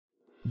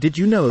Did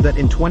you know that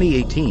in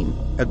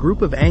 2018, a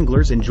group of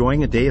anglers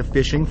enjoying a day of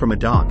fishing from a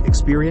dock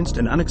experienced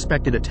an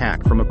unexpected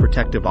attack from a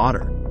protective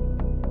otter?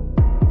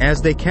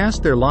 As they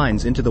cast their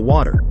lines into the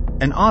water,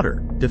 an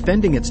otter,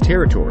 defending its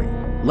territory,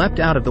 leapt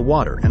out of the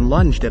water and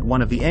lunged at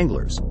one of the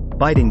anglers,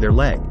 biting their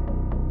leg.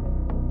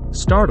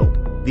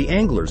 Startled, the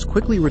anglers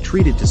quickly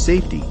retreated to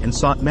safety and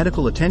sought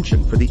medical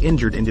attention for the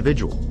injured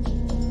individual.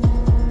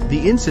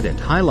 The incident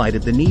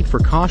highlighted the need for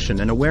caution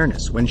and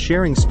awareness when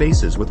sharing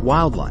spaces with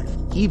wildlife,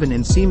 even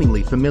in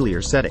seemingly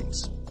familiar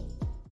settings.